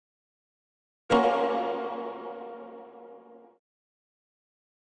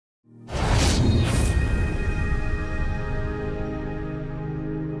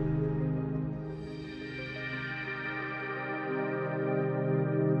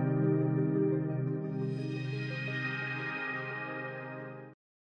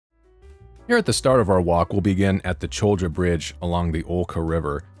Here at the start of our walk, we'll begin at the Choja Bridge along the Olka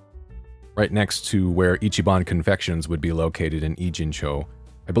River, right next to where Ichiban Confections would be located in Ijincho.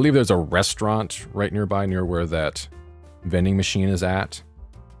 I believe there's a restaurant right nearby, near where that vending machine is at.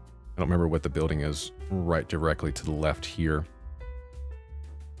 I don't remember what the building is right directly to the left here.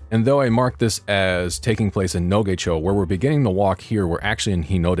 And though I marked this as taking place in Nogecho, where we're beginning the walk here, we're actually in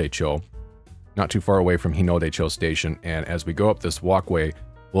Hinodecho, not too far away from Hinodecho Station, and as we go up this walkway,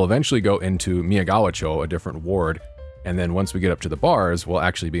 we'll eventually go into Miyagawacho, a different ward, and then once we get up to the bars, we'll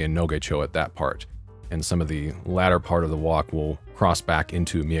actually be in Nogecho at that part. And some of the latter part of the walk will cross back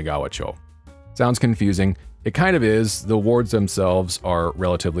into Miyagawacho. Sounds confusing. It kind of is. The wards themselves are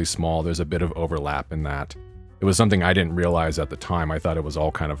relatively small. There's a bit of overlap in that. It was something I didn't realize at the time. I thought it was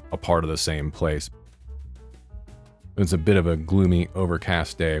all kind of a part of the same place. It was a bit of a gloomy,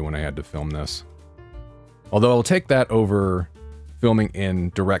 overcast day when I had to film this. Although I'll take that over filming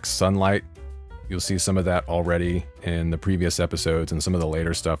in direct sunlight. You'll see some of that already in the previous episodes and some of the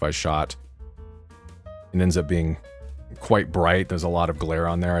later stuff I shot. It ends up being quite bright. There's a lot of glare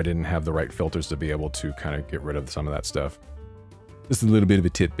on there. I didn't have the right filters to be able to kind of get rid of some of that stuff. Just a little bit of a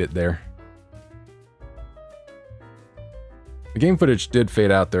tidbit there. The game footage did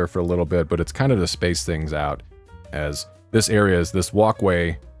fade out there for a little bit, but it's kind of to space things out, as this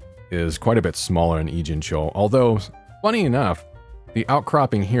walkway is quite a bit smaller in Ijincho, although, funny enough, the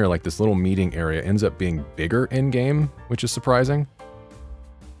outcropping here, like this little meeting area, ends up being bigger in-game, which is surprising.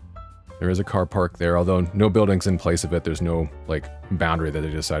 There is a car park there, although no buildings in place of it. There's no, like, boundary that they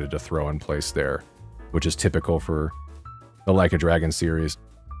decided to throw in place there, which is typical for the Like a Dragon series.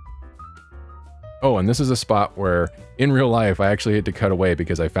 Oh, and this is a spot where, in real life, I actually had to cut away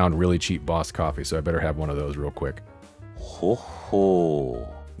because I found really cheap Boss coffee, so I better have one of those real quick. Ho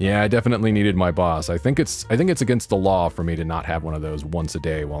ho. Yeah, I definitely needed my Boss. I think it's against the law for me to not have one of those once a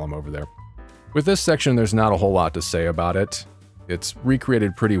day while I'm over there. With this section, there's not a whole lot to say about it. It's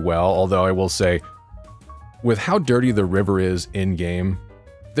recreated pretty well, although I will say, with how dirty the river is in-game,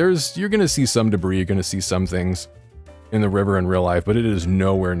 you're gonna see some debris, you're gonna see some things in the river in real life, but it is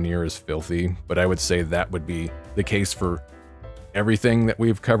nowhere near as filthy. But I would say that would be the case for everything that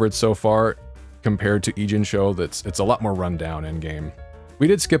we've covered so far compared to Ijincho. It's a lot more run down in game. We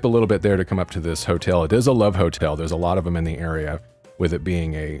did skip a little bit there to come up to this hotel. It is a love hotel. There's a lot of them in the area, with it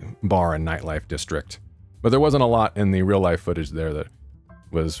being a bar and nightlife district. But there wasn't a lot in the real life footage there that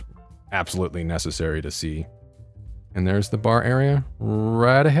was absolutely necessary to see. And there's the bar area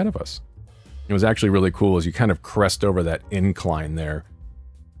right ahead of us. It was actually really cool as you kind of crest over that incline there.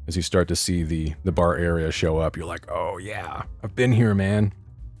 As you start to see the bar area show up, you're like, oh yeah, I've been here, man.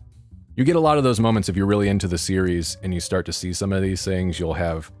 You get a lot of those moments if you're really into the series and you start to see some of these things. You'll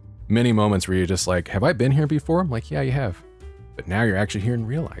have many moments where you're just like, have I been here before? I'm like, yeah, you have. But now you're actually here in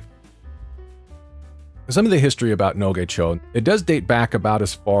real life. Some of the history about Nogecho, it does date back about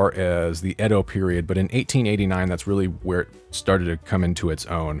as far as the Edo period, but in 1889, that's really where it started to come into its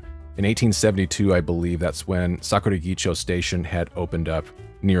own. In 1872, I believe, that's when Sakuragicho Station had opened up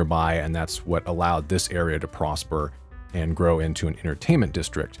nearby, and that's what allowed this area to prosper and grow into an entertainment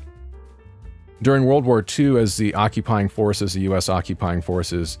district. During World War II, as the occupying forces, the US occupying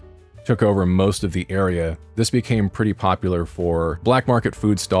forces, took over most of the area, this became pretty popular for black market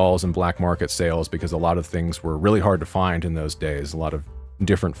food stalls and black market sales because a lot of things were really hard to find in those days, a lot of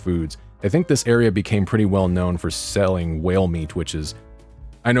different foods. I think this area became pretty well known for selling whale meat, which is,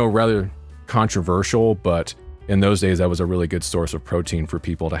 I know, rather controversial, but in those days that was a really good source of protein for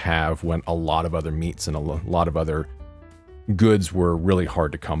people to have when a lot of other meats and a lot of other goods were really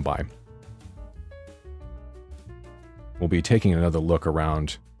hard to come by. We'll be taking another look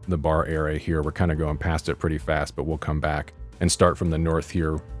around the bar area here. We're kind of going past it pretty fast, but we'll come back and start from the north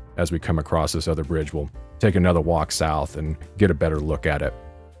here. As we come across this other bridge, we'll take another walk south and get a better look at it.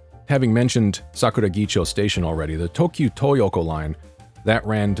 Having mentioned Sakuragicho Station already, the Tokyu Toyoko line, that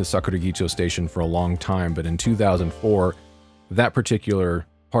ran to Sakuragicho Station for a long time, but in 2004, that particular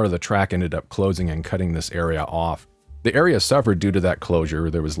part of the track ended up closing and cutting this area off. The area suffered due to that closure.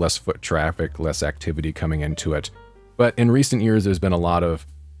 There was less foot traffic, less activity coming into it. But in recent years, there's been a lot of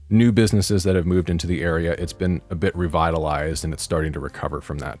new businesses that have moved into the area. It's been a bit revitalized and it's starting to recover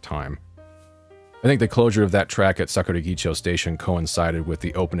from that time. I think the closure of that track at Sakuragicho Station coincided with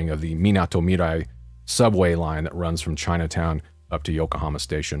the opening of the Minato Mirai subway line that runs from Chinatown up to Yokohama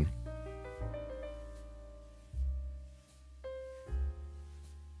Station.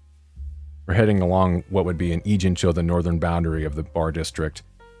 We're heading along what would be in Ijincho, the northern boundary of the bar district.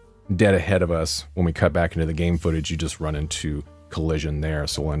 Dead ahead of us, when we cut back into the game footage, you just run into collision there,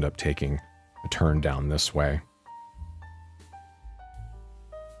 so we'll end up taking a turn down this way.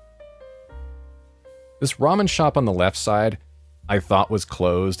 This ramen shop on the left side, I thought was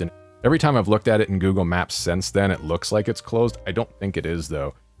closed, and every time I've looked at it in Google Maps since then, it looks like it's closed. I don't think it is,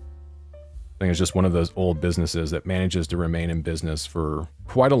 though. I think it's just one of those old businesses that manages to remain in business for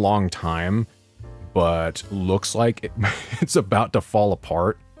quite a long time, but looks like it's about to fall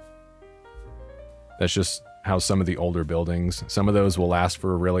apart. That's just how some of the older buildings, some of those will last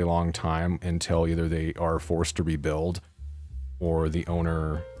for a really long time until either they are forced to rebuild or the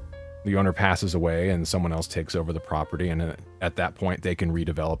owner passes away and someone else takes over the property, and at that point they can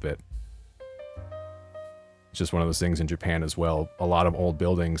redevelop it. It's just one of those things in Japan as well. A lot of old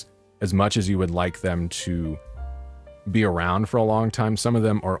buildings, as much as you would like them to be around for a long time, some of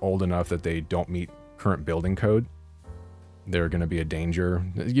them are old enough that they don't meet current building code. They're going to be a danger.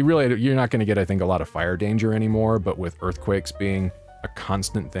 You're not going to get, I think, a lot of fire danger anymore, but with earthquakes being a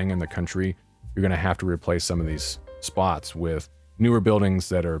constant thing in the country, you're going to have to replace some of these spots with newer buildings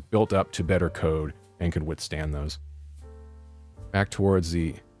that are built up to better code and could withstand those. Back towards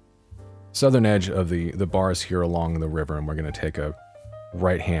the southern edge of the bars here along the river, and we're going to take a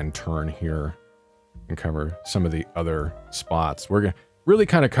right-hand turn here and cover some of the other spots. We're really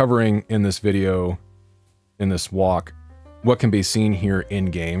kind of covering in this video, in this walk, what can be seen here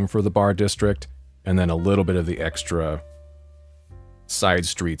in-game for the bar district, and then a little bit of the extra side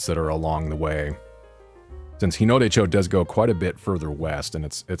streets that are along the way. Since Nogecho does go quite a bit further west, and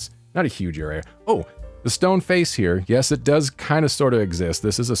it's not a huge area. Oh, the stone face here. Yes, it does kind of sort of exist.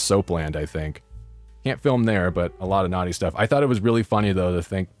 This is a soapland, I think. Can't film there, but a lot of naughty stuff. I thought it was really funny, though, to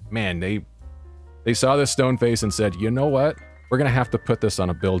think, man, they saw this stone face and said, you know what? We're going to have to put this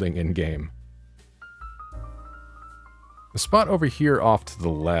on a building in-game. The spot over here off to the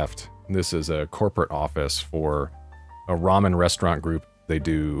left, this is a corporate office for a ramen restaurant group. They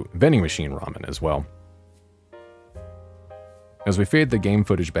do vending machine ramen as well. As we fade the game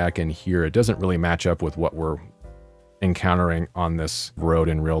footage back in here, it doesn't really match up with what we're encountering on this road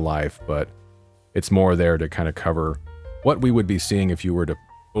in real life, but it's more there to kind of cover what we would be seeing if you were to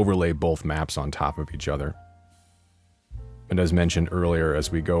overlay both maps on top of each other. And as mentioned earlier,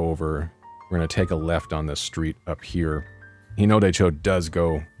 as we go over, we're going to take a left on this street up here. Nogecho does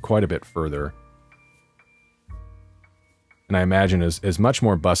go quite a bit further. And I imagine is much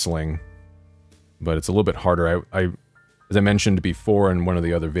more bustling, but it's a little bit harder. As I mentioned before in one of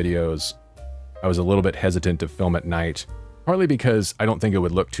the other videos, I was a little bit hesitant to film at night, partly because I don't think it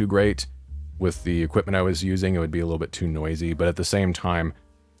would look too great with the equipment I was using. It would be a little bit too noisy, but at the same time,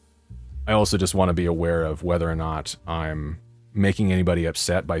 I also just want to be aware of whether or not I'm making anybody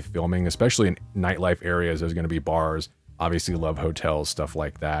upset by filming, especially in nightlife areas. There's going to be bars, obviously love hotels, stuff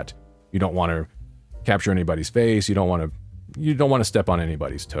like that. You don't want to capture anybody's face. You don't want to step on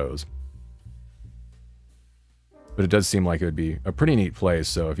anybody's toes. But it does seem like it would be a pretty neat place,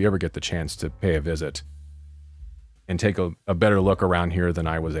 so if you ever get the chance to pay a visit and take a better look around here than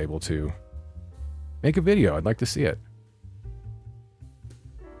I was able to, make a video. I'd like to see it.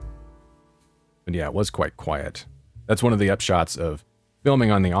 But yeah, it was quite quiet. That's one of the upshots of filming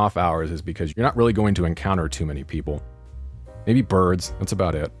on the off hours, is because you're not really going to encounter too many people. Maybe birds, that's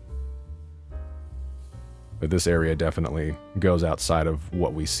about it. But this area definitely goes outside of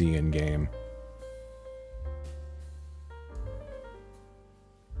what we see in game.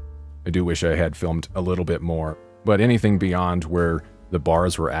 I do wish I had filmed a little bit more, but anything beyond where the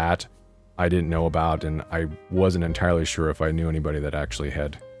bars were at, I didn't know about, and I wasn't entirely sure if I knew anybody that actually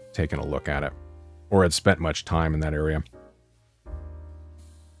had taken a look at it, or had spent much time in that area.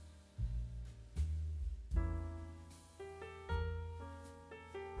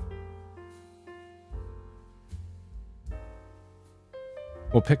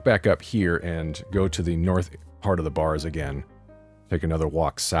 We'll pick back up here and go to the north part of the bars again. Take another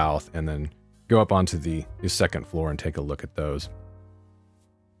walk south, and then go up onto the second floor and take a look at those.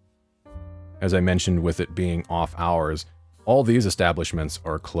 As I mentioned, with it being off hours, all these establishments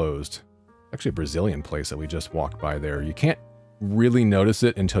are closed. Actually a Brazilian place that we just walked by there. You can't really notice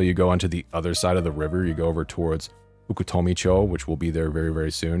it until you go onto the other side of the river. You go over towards Fukutomi-cho, which will be there very,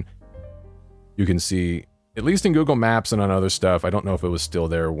 very soon. You can see, at least in Google Maps and on other stuff, I don't know if it was still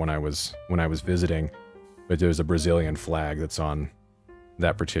there when I was visiting, but there's a Brazilian flag that's on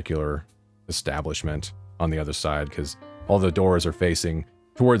that particular establishment on the other side, because all the doors are facing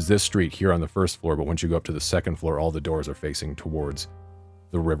towards this street here on the first floor, but once you go up to the second floor, all the doors are facing towards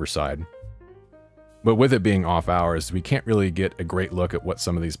the riverside. But with it being off hours, we can't really get a great look at what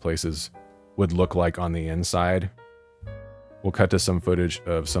some of these places would look like on the inside. We'll cut to some footage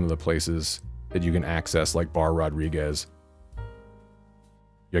of some of the places that you can access, like Bar Rodriguez.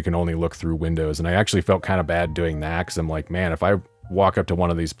 you can only look through windows. And I actually felt kind of bad doing that because I'm like, man, if I walk up to one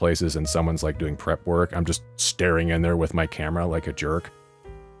of these places and someone's like doing prep work, I'm just staring in there with my camera like a jerk.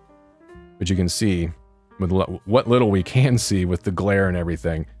 But you can see, with what little we can see with the glare and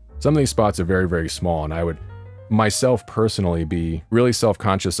everything, some of these spots are very, very small, and I would myself personally be really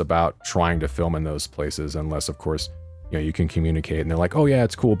self-conscious about trying to film in those places unless, of course, you know, you can communicate and they're like, oh yeah,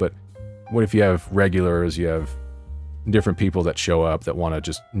 it's cool, but what if you have regulars, you have different people that show up that want to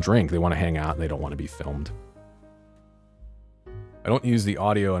just drink, they want to hang out, and they don't want to be filmed. I don't use the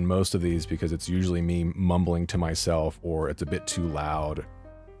audio in most of these because it's usually me mumbling to myself or it's a bit too loud.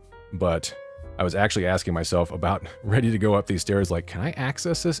 But I was actually asking myself about ready to go up these stairs, like, can I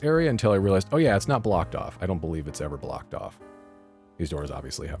access this area? Until I realized, oh yeah, it's not blocked off. I don't believe it's ever blocked off. These doors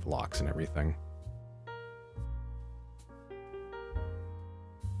obviously have locks and everything.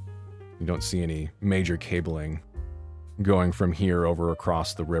 You don't see any major cabling going from here over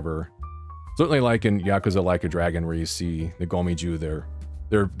across the river. Certainly like in Yakuza Like a Dragon, where you see the Gomiju,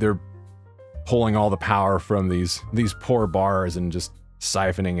 they're pulling all the power from these poor bars and just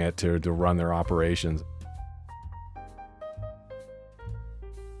siphoning it to run their operations.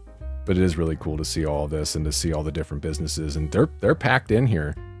 But it is really cool to see all of this and to see all the different businesses, and they're packed in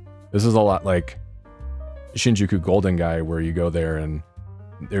here. This is a lot like Shinjuku Golden Gai, where you go there and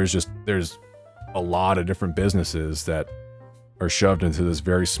there's a lot of different businesses that are shoved into this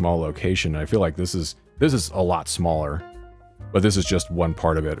very small location. I feel like this is a lot smaller, but this is just one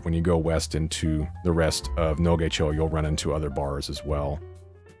part of it. When you go west into the rest of Nogecho, you'll run into other bars as well.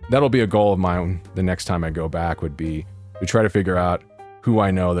 That'll be a goal of mine the next time I go back, would be to try to figure out who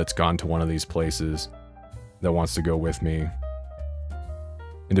I know that's gone to one of these places that wants to go with me,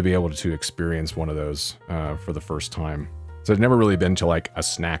 and to be able to experience one of those for the first time. So I've never really been to like a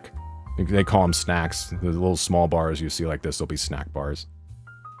snack. They call them snacks. The little small bars you see like this will be snack bars.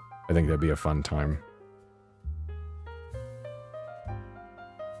 I think that'd be a fun time.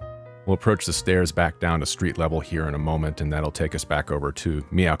 We'll approach the stairs back down to street level here in a moment, and that'll take us back over to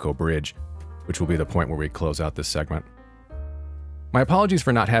Miyako Bridge, which will be the point where we close out this segment. My apologies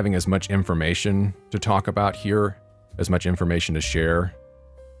for not having as much information to talk about here, as much information to share.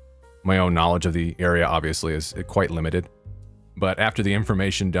 My own knowledge of the area obviously is quite limited. But after the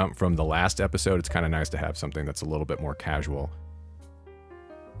information dump from the last episode, it's kind of nice to have something that's a little bit more casual.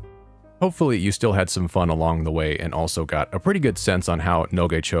 Hopefully you still had some fun along the way and also got a pretty good sense on how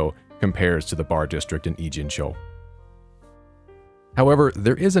Nogecho compares to the bar district in Ijincho. However,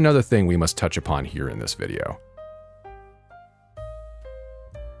 there is another thing we must touch upon here in this video.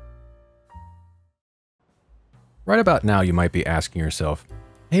 Right about now you might be asking yourself,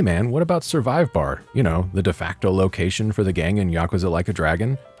 hey man, what about Survive Bar? You know, the de facto location for the gang in Yakuza Like a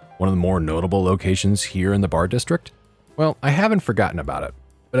Dragon? One of the more notable locations here in the bar district? Well, I haven't forgotten about it,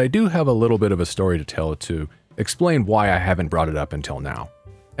 but I do have a little bit of a story to tell to explain why I haven't brought it up until now.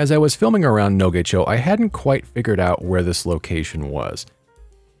 As I was filming around Nogecho, I hadn't quite figured out where this location was.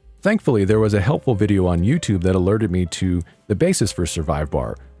 Thankfully, there was a helpful video on YouTube that alerted me to the basis for Survive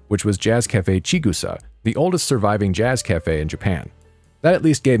Bar, which was Jazz Cafe Chigusa, the oldest surviving jazz cafe in Japan. That at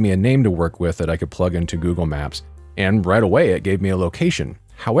least gave me a name to work with that I could plug into Google Maps, and right away it gave me a location.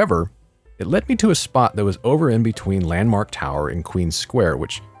 However, it led me to a spot that was over in between Landmark Tower and Queen's Square,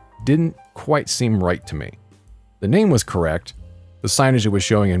 which didn't quite seem right to me. The name was correct, the signage it was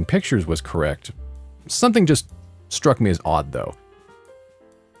showing in pictures was correct. Something just struck me as odd though.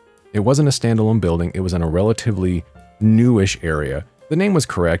 It wasn't a standalone building, it was in a relatively newish area. The name was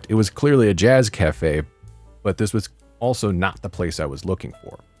correct, it was clearly a jazz cafe, but this was also not the place I was looking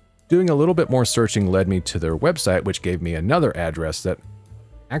for. Doing a little bit more searching led me to their website, which gave me another address that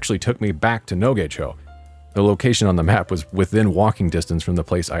actually took me back to Nogecho. The location on the map was within walking distance from the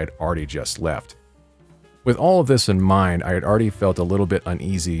place I had already just left. With all of this in mind, I had already felt a little bit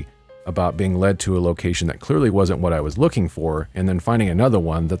uneasy about being led to a location that clearly wasn't what I was looking for, and then finding another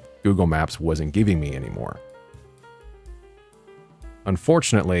one that Google Maps wasn't giving me anymore.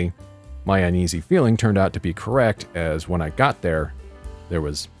 Unfortunately, my uneasy feeling turned out to be correct, as when I got there, there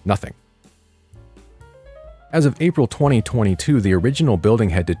was nothing. As of April 2022, the original building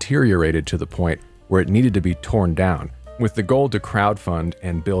had deteriorated to the point where it needed to be torn down, with the goal to crowdfund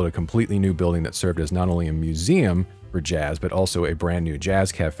and build a completely new building that served as not only a museum for jazz, but also a brand new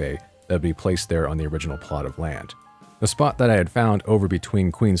jazz cafe that would be placed there on the original plot of land. The spot that I had found over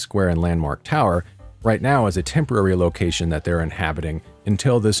between Queen's Square and Landmark Tower right now is a temporary location that they're inhabiting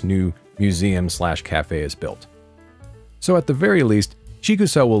until this new museum/cafe is built. So at the very least,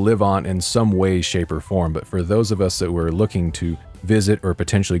 Chigusa will live on in some way, shape, or form, but for those of us that were looking to visit or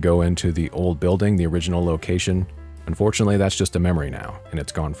potentially go into the old building, the original location, Unfortunately, that's just a memory now, and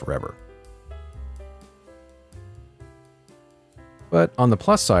it's gone forever. But on the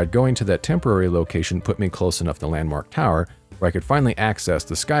plus side, going to that temporary location put me close enough to Landmark Tower where I could finally access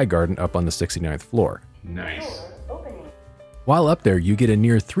the Sky Garden up on the 69th floor. Nice. While up there, you get a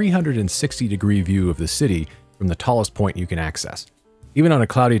near 360-degree view of the city from the tallest point you can access. Even on a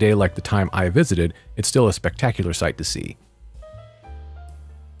cloudy day like the time I visited, it's still a spectacular sight to see.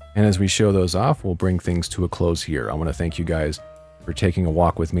 And as we show those off, we'll bring things to a close here. I want to thank you guys for taking a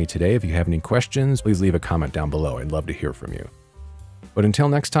walk with me today. If you have any questions, please leave a comment down below. I'd love to hear from you. But until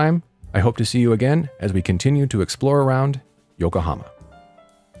next time, I hope to see you again as we continue to explore around Yokohama.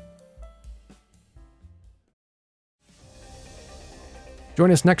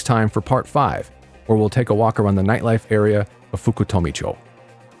 Join us next time for part 5, where we'll take a walk around the nightlife area of Fukutomicho.